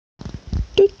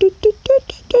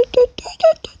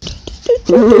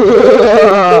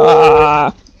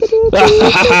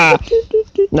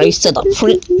Nice setup for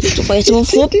it. Delightful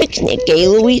for a picnic, eh,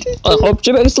 Louie? I hope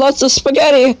you makes lots of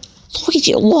spaghetti.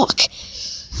 Luigi, look.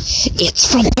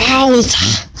 It's from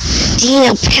Bowser.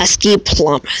 Dear pesky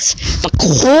plumbers, the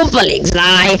Korbelings and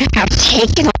I have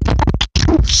taken over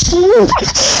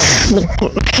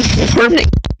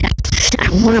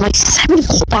and one of my 7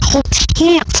 Cobra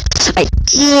hotels. I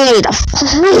dare to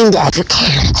find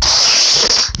everything.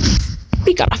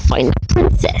 We gotta find the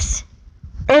princess.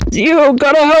 And you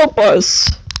gotta help us.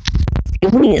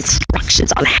 If you need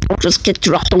instructions on how to get to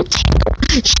the hotel,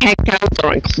 check out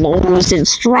the enclosed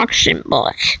instruction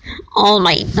book. Oh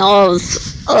my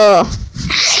nose.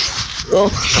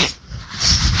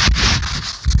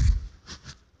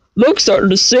 Looks are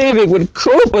deceiving when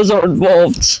Koopas are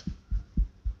involved.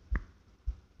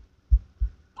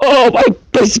 Oh my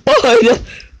spine!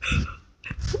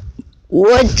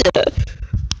 What the?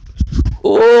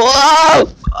 Whoa!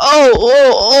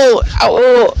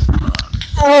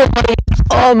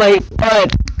 Oh my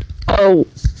god! Oh.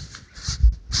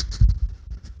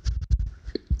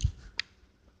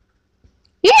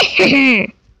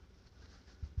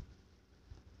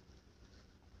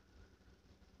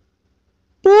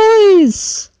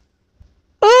 Boys!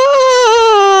 Ah!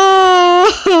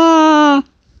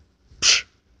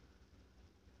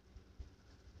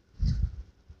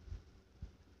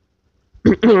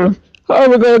 How are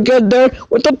we gonna get there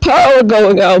with the power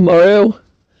going out, Mario?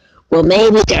 Well,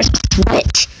 maybe there's a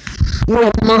switch.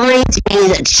 Remind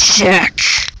me to check.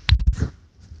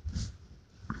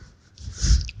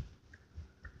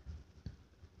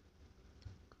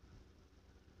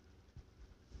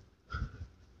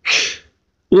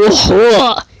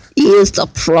 Whoa, here's the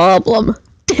problem.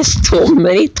 There's too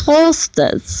many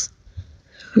toasters.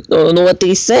 Don't know what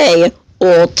they say.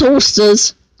 All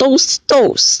toasters,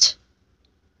 toast.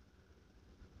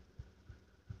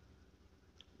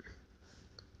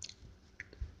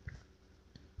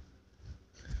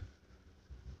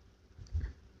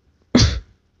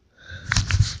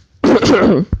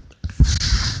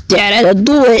 Dad,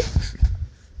 do it.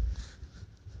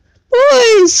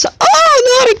 Boys! Oh,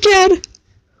 not again!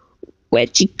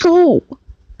 Where'd you go?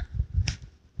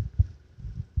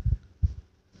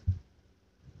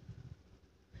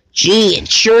 Gee, it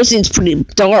sure seems pretty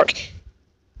dark.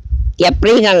 You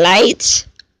bring a light?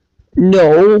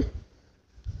 No.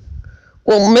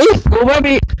 Well,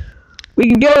 maybe we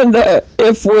can get in there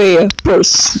if we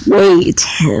persuade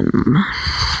him.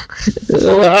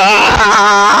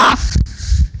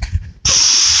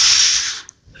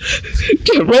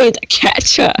 Get ready to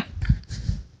catch her.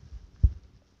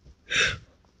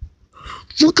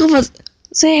 Look over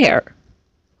there.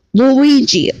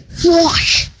 Luigi, look.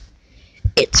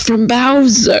 It's from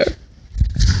Bowser.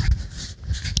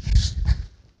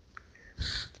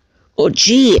 Oh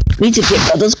gee, we need to get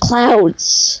rid of those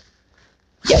clouds.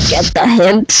 You get the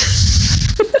hint?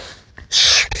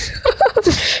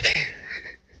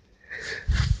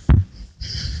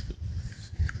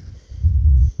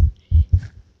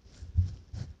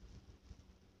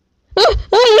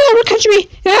 Oh, no, catch me!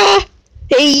 Ah!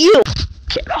 Hey, you!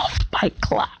 Get off my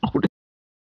cloud.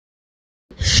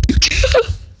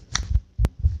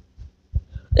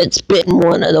 It's been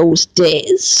one of those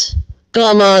days.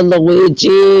 Come on,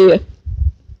 Luigi.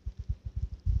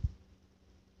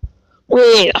 We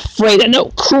ain't afraid of no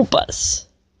Koopas.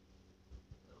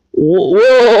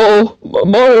 Whoa,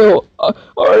 Mario,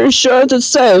 are you sure it's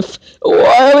safe?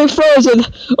 Why are we frozen?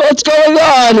 What's going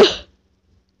on?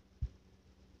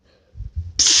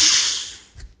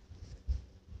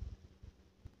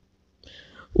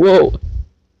 Whoa.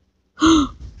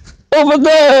 Over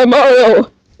there,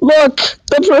 Mario! Look,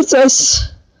 the princess!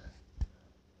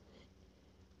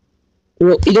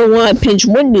 Well, you don't want to pinch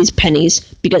one of these pennies,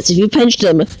 because if you pinch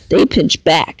them, they pinch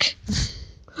back.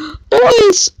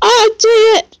 Boys! I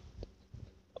did it!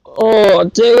 Oh,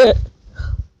 dang it!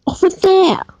 Over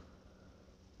there!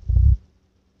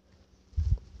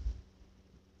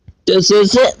 This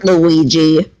is it,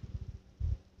 Luigi.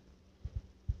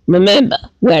 Remember,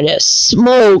 where there's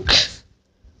smoke,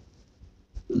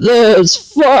 there's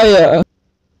fire.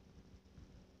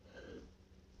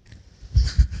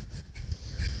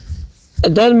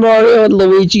 And then Mario and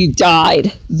Luigi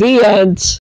died. The end.